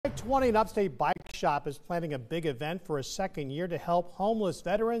520 and Upstate Bike Shop is planning a big event for a second year to help homeless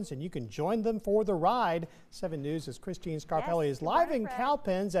veterans, and you can join them for the ride. 7 News' Christine Scarpelli is live in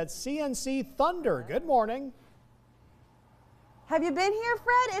Cowpens at CNC Thunder. Good morning. Have you been here,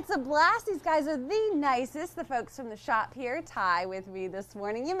 Fred? It's a blast. These guys are the nicest. The folks from the shop here, Ty, with me this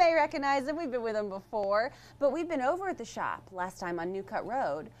morning. You may recognize them. We've been with them before, but we've been over at the shop last time on New Cut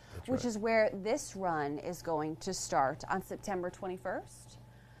Road, which is where this run is going to start on September 21st.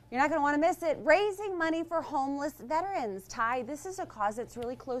 You're not going to want to miss it. Raising money for homeless veterans. Ty, this is a cause that's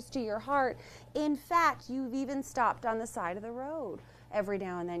really close to your heart. In fact, you've even stopped on the side of the road. Every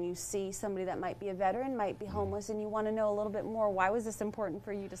now and then you see somebody that might be a veteran, might be homeless, and you want to know a little bit more. Why was this important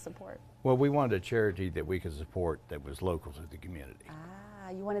for you to support? Well, we wanted a charity that we could support that was local to the community. Ah,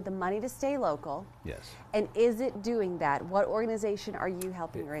 you wanted the money to stay local. Yes. And is it doing that? What organization are you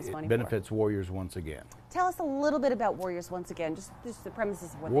helping raise money for? Benefits Warriors Once Again. Tell us a little bit about Warriors Once Again, just the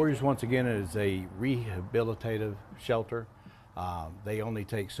premises of what Warriors Once Again is a rehabilitative shelter. They only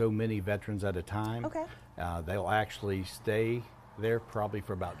take so many veterans at a time. Okay. They'll actually stay there probably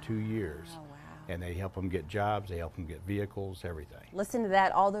for about 2 years. Oh, wow. And they help them get jobs, they help them get vehicles, everything. Listen to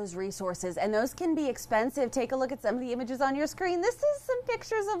that, all those resources, and those can be expensive. Take a look at some of the images on your screen. This is some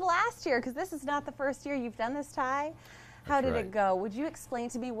pictures of last year, because this is not the first year you've done this, Ty. How did it go? Would you explain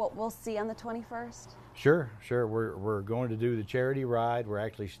to me what we'll see on the 21st? Sure. We're going to do the charity ride. We're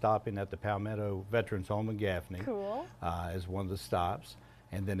actually stopping at the Palmetto Veterans Home in Gaffney. Cool. As one of the stops.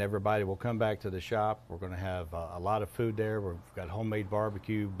 And then everybody will come back to the shop. We're going to have a lot of food there. We've got homemade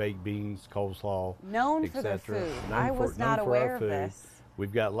barbecue, baked beans, coleslaw, known for their food. I was not aware of this.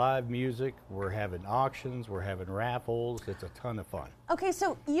 We've got live music. We're having auctions. We're having raffles. It's a ton of fun. Okay,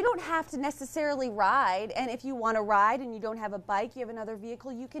 so you don't have to necessarily ride. And if you want to ride and you don't have a bike, you have another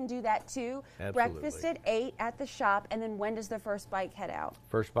vehicle, you can do that too. Absolutely. Breakfast at 8 at the shop. And then when does the first bike head out?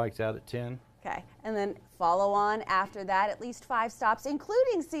 First bike's out at 10. Okay, and then follow on after that, at least 5 stops,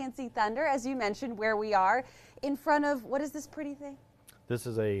 including CNC Thunder, as you mentioned, where we are, in front of, what is this pretty thing? This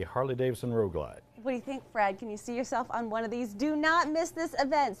is a Harley-Davidson Road Glide. What do you think, Fred? Can you see yourself on one of these? Do not miss this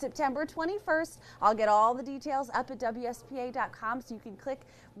event, September 21st. I'll get all the details up at WSPA.com, so you can click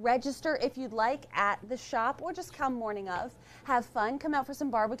register if you'd like at the shop, or just come morning of. Have fun, come out for some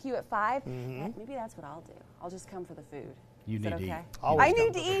barbecue at 5. Maybe that's what I'll do. I'll just come for the food. You need to eat. I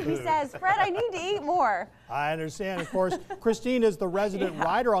need to eat, he says. Fred, I need to eat more. I understand. Of course, Christine is the resident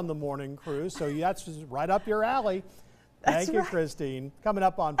rider on the morning crew, so that's just right up your alley. Thank you, Christine. Coming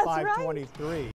up on 523.